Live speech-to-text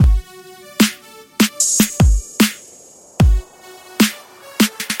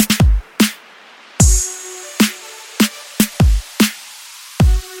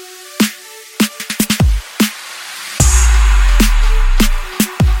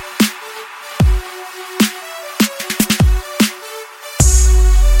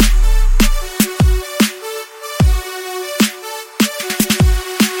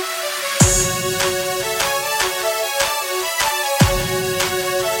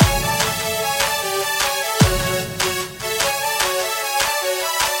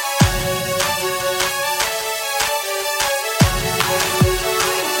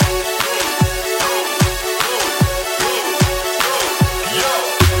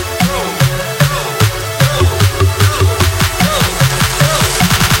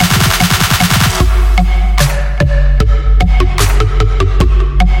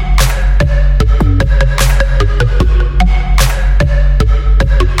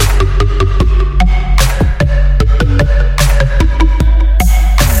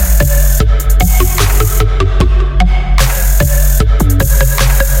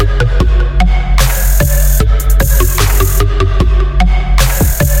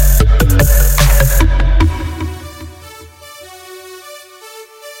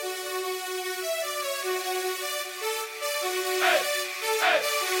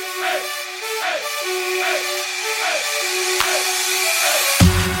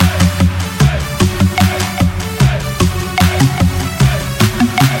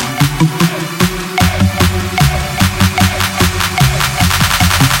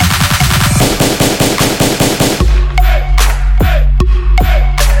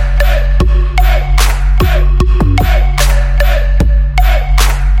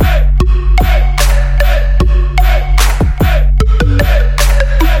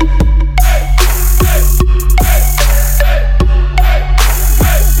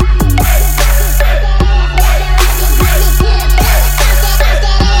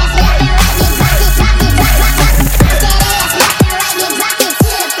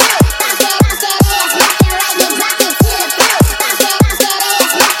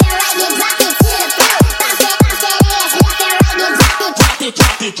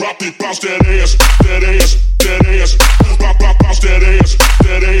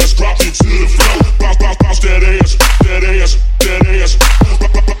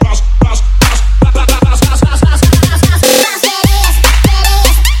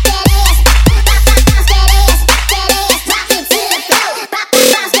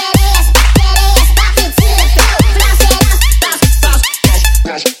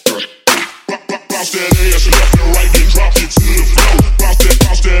Bounce that ass left and right, then drop it to the floor. Bounce that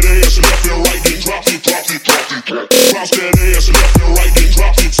ass left and right, then drop it. Bounce that ass left and right, then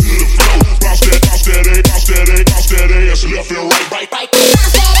drop it to the floor. Bounce that ass left and right.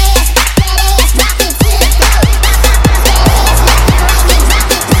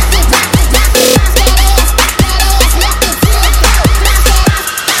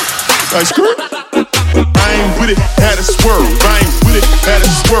 Like skirt. I ain't with it, had a swerve. I ain't with it, had a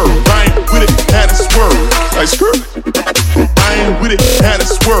swerve. I ain't with it, had a swerve. Like skirt. I ain't with it, had a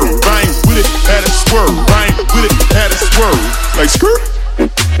swerve. I ain't with it, had a swerve. I ain't with it, had a swerve. Like skirt.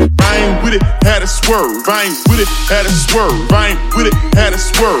 I ain't with it, had a swerve. I ain't with it, had a swerve. I ain't with it, had a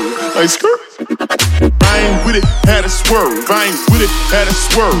swerve. Like skirt. I ain't with it, had a swerve. I ain't with it, had a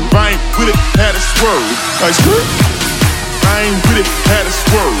swerve. I ain't with it, had a swerve. Like skirt. I ain't with it, had a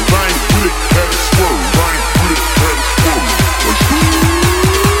swerve. I ain't with it, had a swerve. I ain't with it, had a swerve.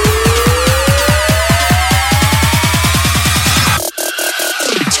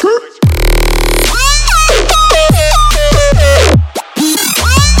 Like skirt.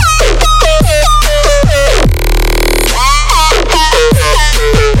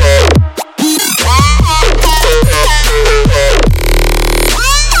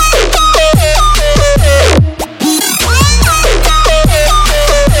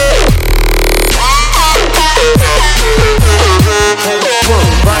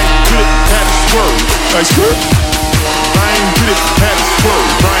 Like skirt. I ain't with it, had a swerve.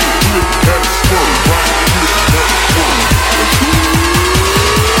 I ain't with it, had a swerve. I ain't with it, had a swerve.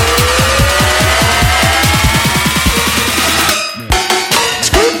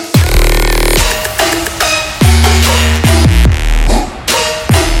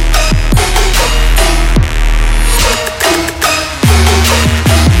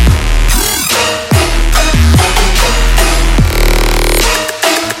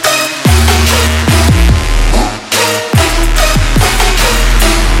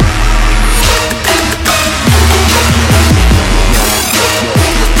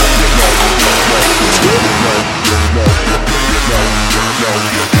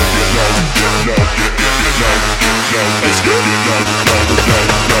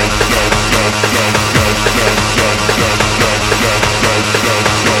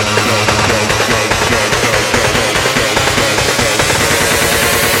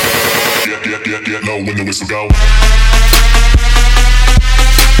 Get low when the whistle go.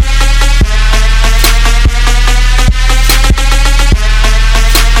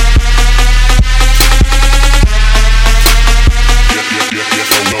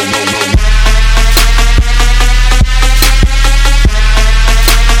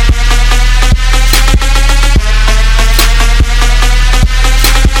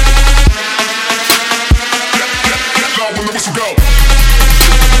 Go.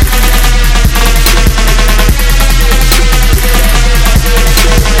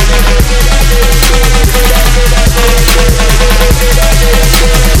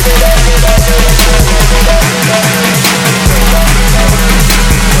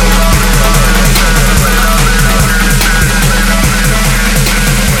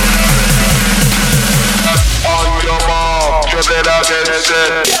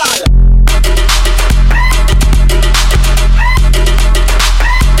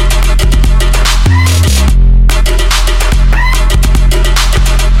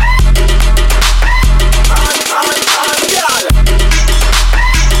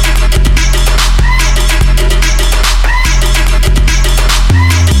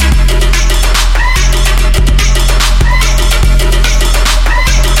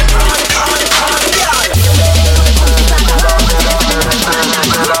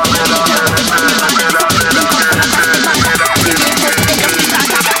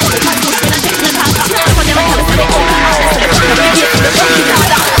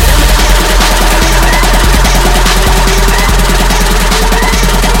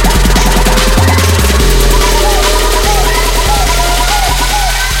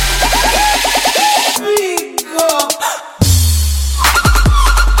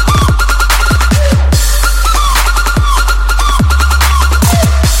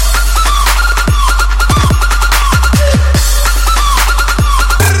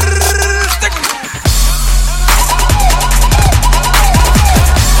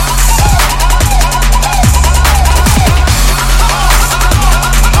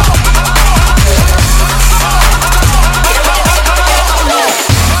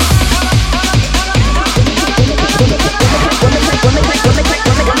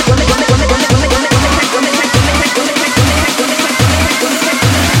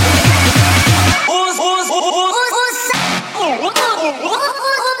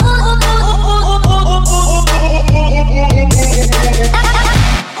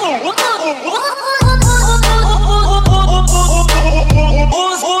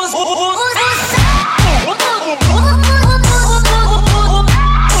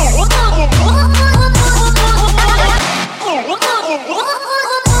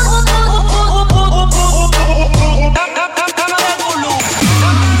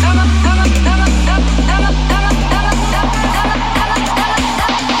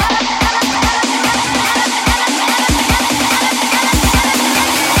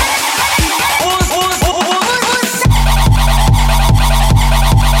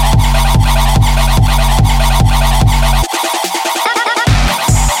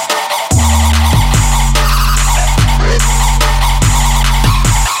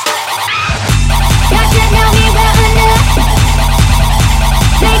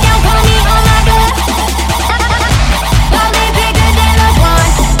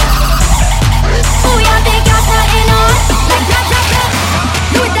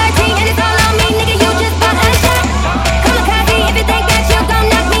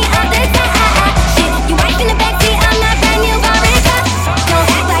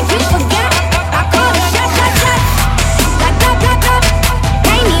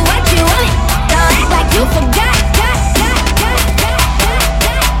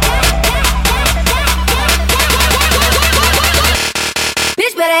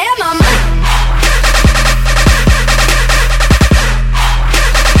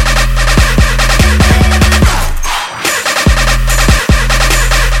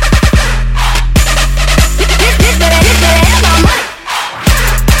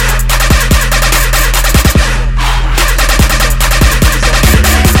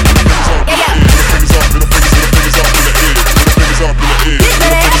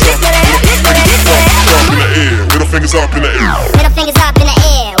 fingers up in the air. Middle fingers up in the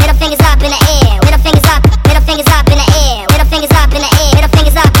air. Middle fingers up in the air. Middle fingers up. Middle fingers up in the air. Middle fingers up in the air. Middle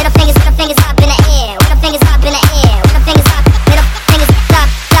fingers up. Middle fingers up in the air. Middle fingers up in the air. Middle fingers up. Middle fingers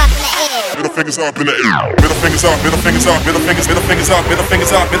up in the air. Middle fingers up in the air. Middle fingers up. Middle fingers up. Middle fingers. Middle fingers up. Middle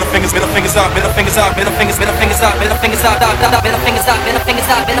fingers up. Middle fingers. Middle fingers up. Middle fingers up. Middle fingers. Middle fingers up. Middle fingers up. Middle fingers up. Middle fingers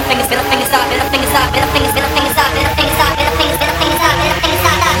up. Middle fingers. Middle fingers up. Middle fingers up. Middle fingers.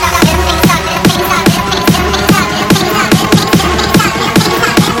 Middle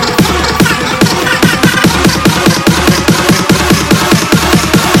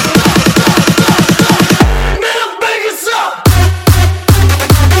fingers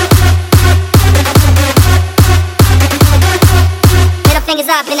up. Middle fingers up. Middle fingers. Middle fingers up. Middle fingers up. Fingers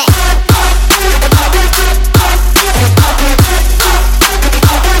up in the air.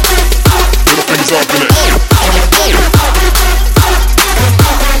 Middle fingers up in the air.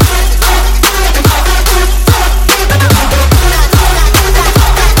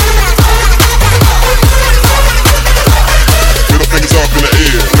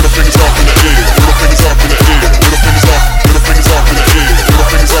 Middle fingers up in the air. Middle fingers up in the air. Middle fingers up in the air. Middle fingers up. Middle fingers up in the air. Middle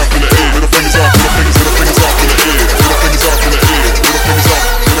fingers up in the air. Middle fingers up. Middle fingers. Middle fingers up in the air. Middle fingers up in the air. Middle fingers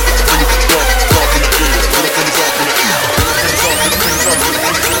up. Middle fingers up in the air. Middle fingers up in the air.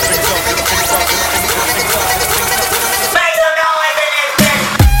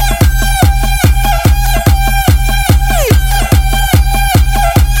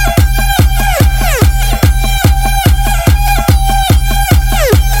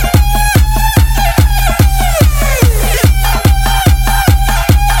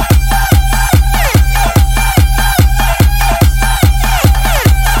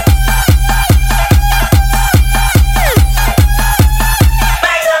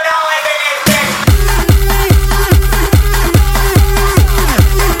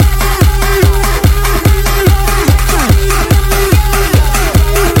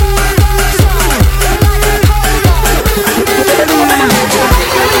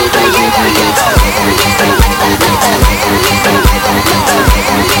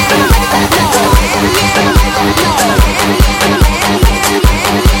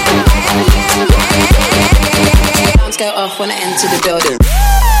 Go off when I enter the building.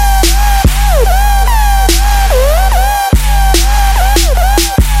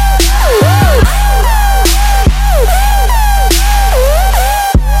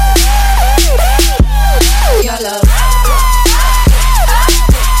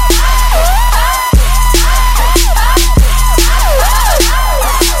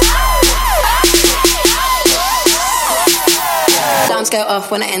 Alarms go off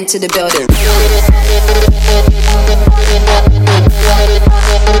when I enter the building.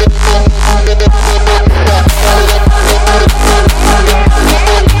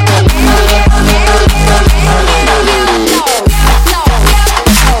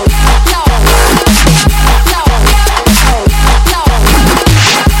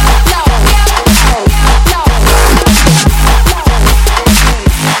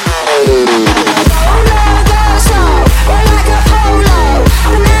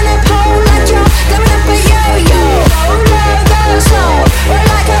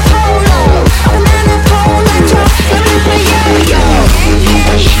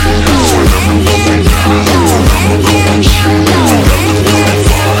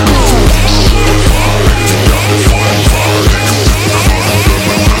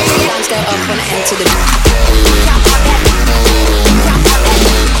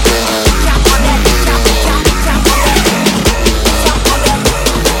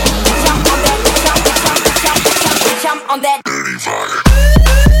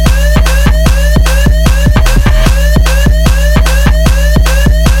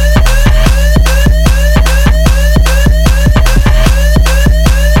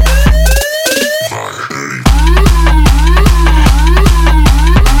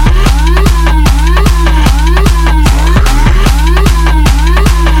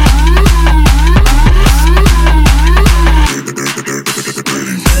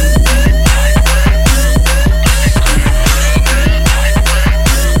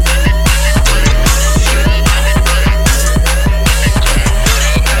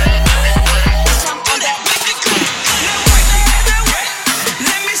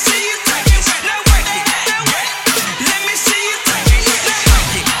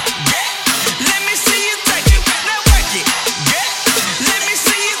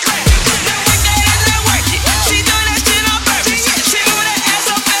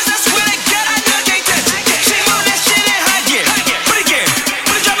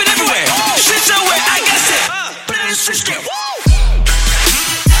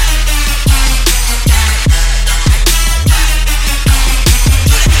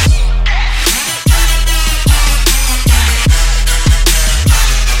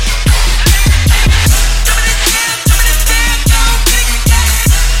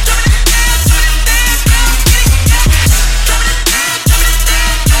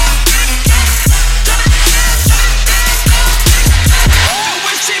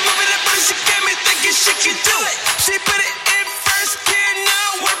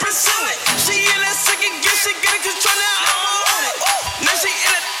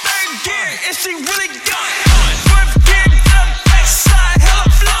 and she really gone. First gear, get up, backside, hella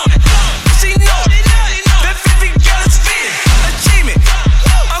flown. She know it. That 50 got us spin. Achievement.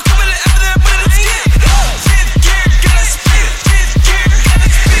 I'm coming to after that, but it's skin. Fifth gear, gotta spin it. Fifth gear, gotta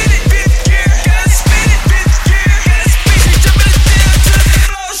spin it. Fifth gear, gotta spin it. Fifth gear, gotta spin it. She jumping it down to the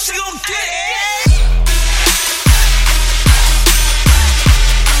floor, she gon' get it.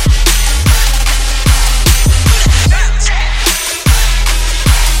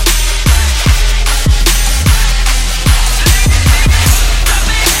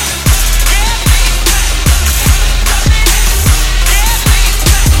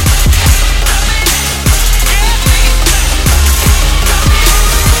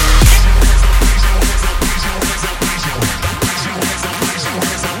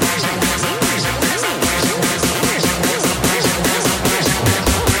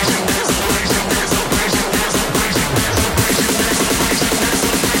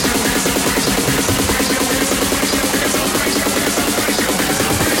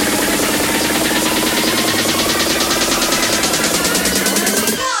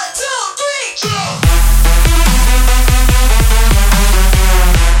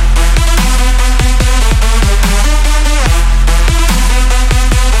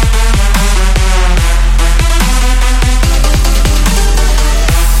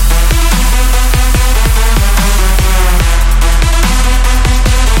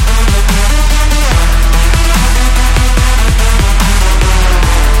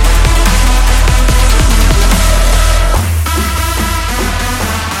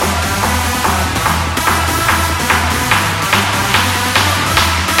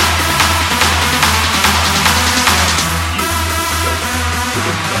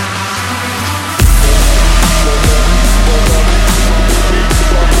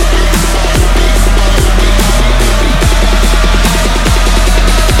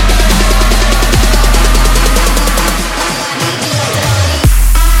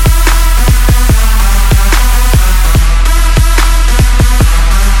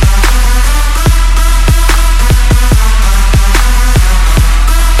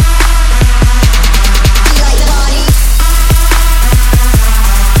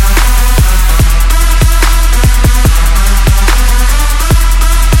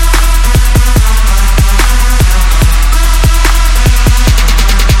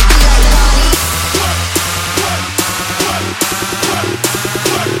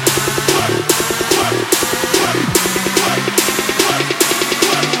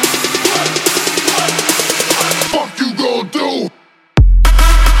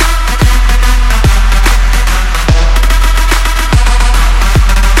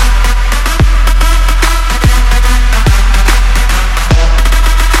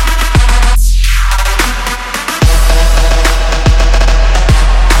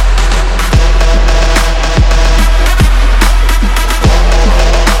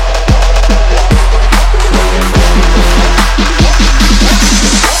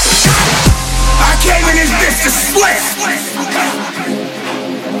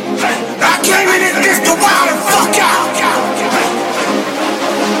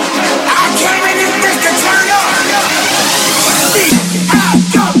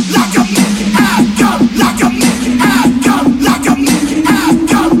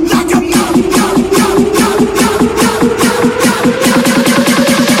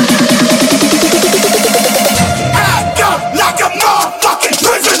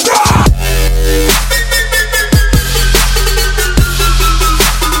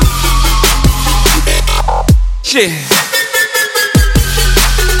 Shit.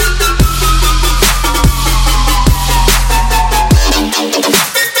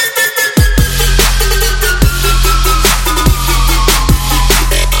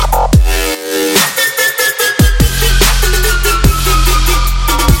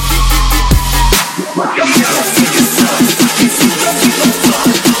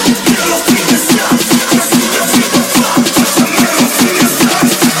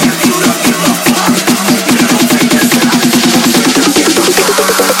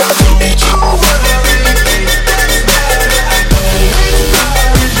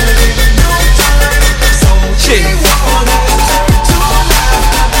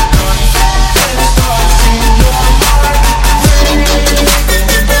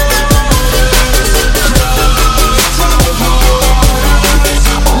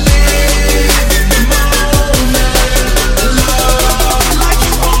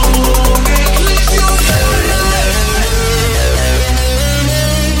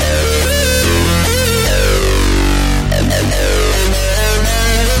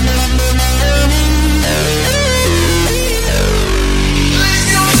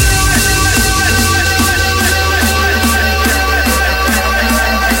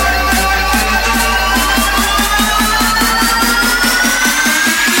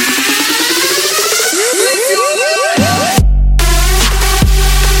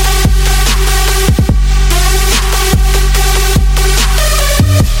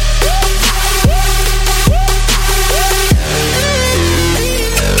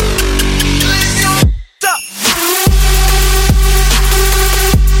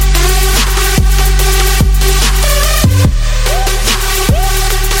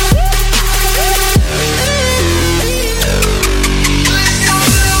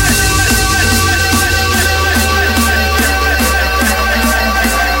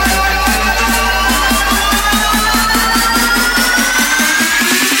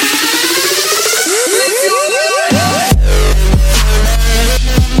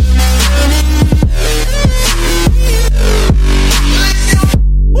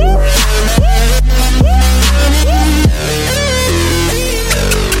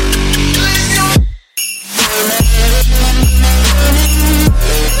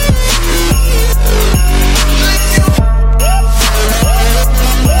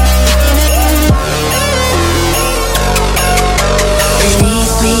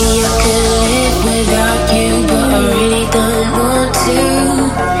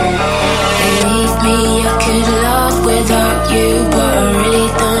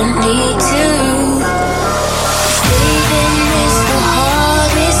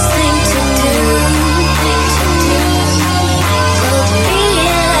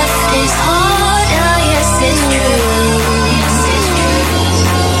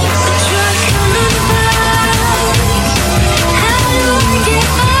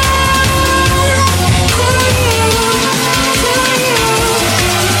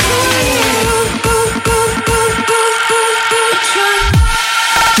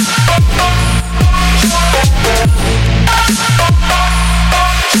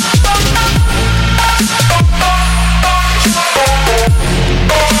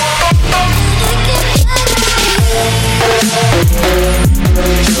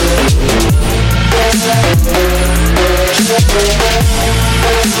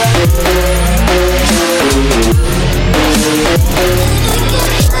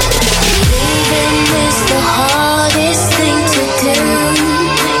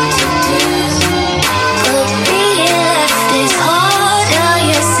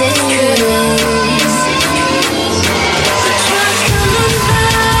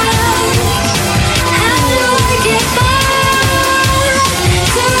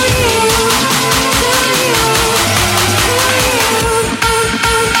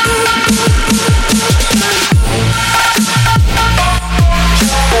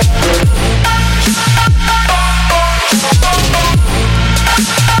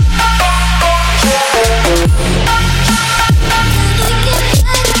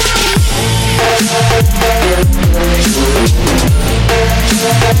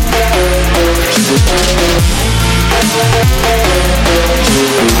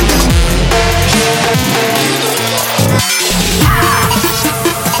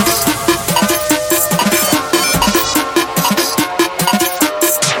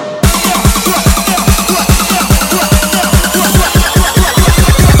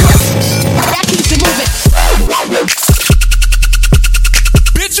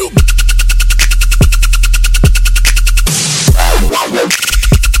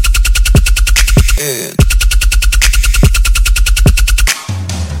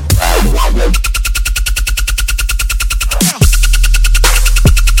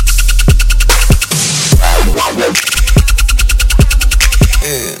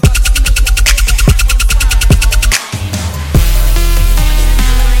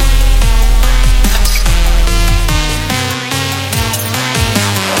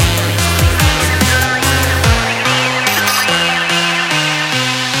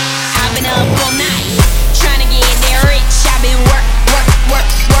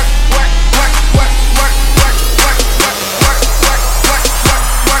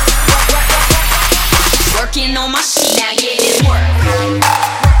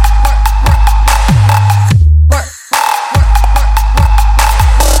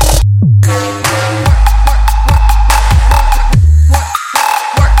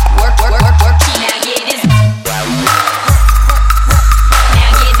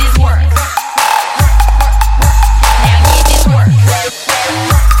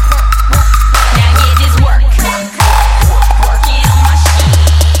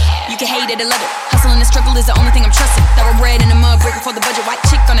 Bible is the only thing I'm trusting. Thoroughbred in the mud, breaking for the budget. White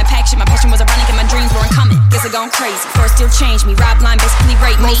chick on that pack shit. My passion was ironic and my dreams were uncommon. Guess I gone crazy. First still changed me. Rob line basically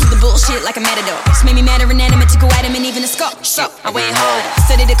raped me. Most of the bullshit like a matador. Just made me madder and animate to go at him and even a scuff. So I went hard.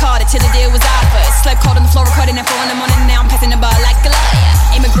 Studied the card till the deal was offered. Slept cold on the floor, recording at 4 in the morning. Now I'm passing the bar like a liar.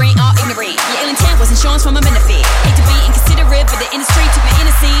 Immigrant or ignorant. Your ill intent was insurance for my benefit. Hate to be inconsiderate, but the industry took my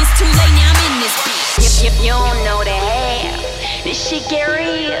innocence. Too late, now I'm in this bitch. If you don't know the half, this shit get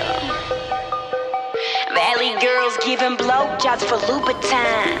real. Valley girls giving blowjobs for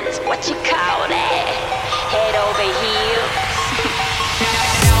Louboutins. What you call that? Head over heels.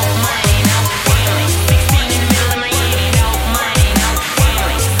 No money, no family. 16 in the middle of Miami. No money, no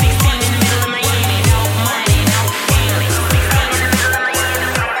family. 16 in the middle of Miami. No money, no family. 16 in the middle of Miami.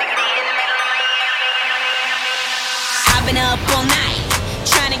 I've been up all night,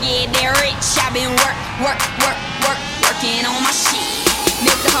 trying to get that rich. I've been working on my shit.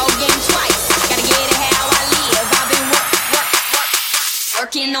 Milk the whole game twice. Gotta get it how I live. I've been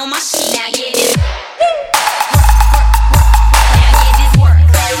working on my shit. Now get this. Now get this work.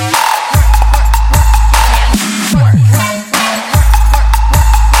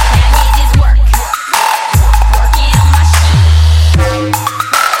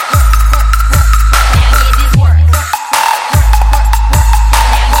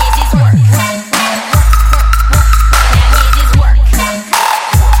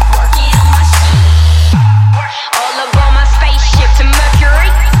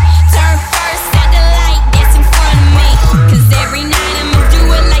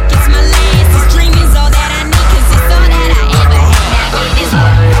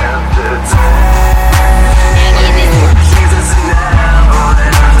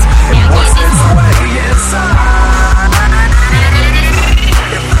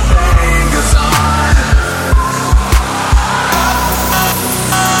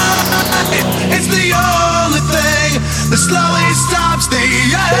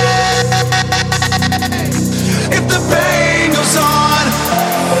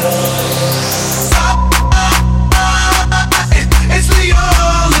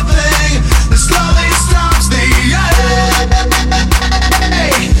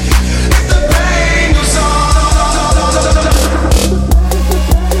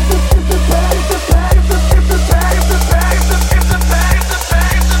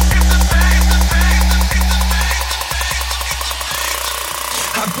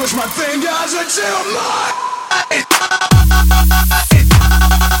 Push my fingers into my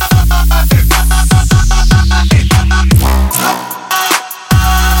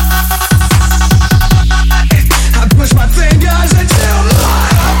I push my fingers into my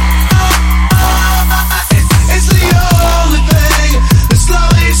it's the only thing that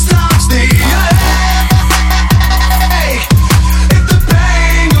slowly stops the if the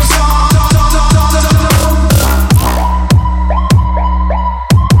pain goes on.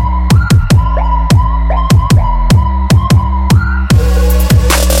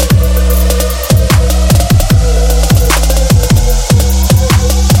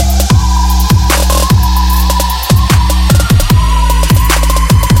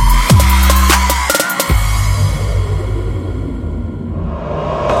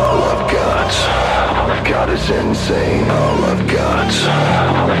 Insane, all I've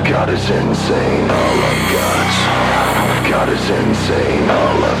got is insane, all I've got is insane,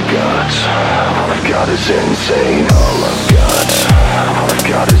 all I've got is insane, all I've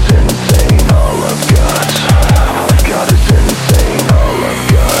got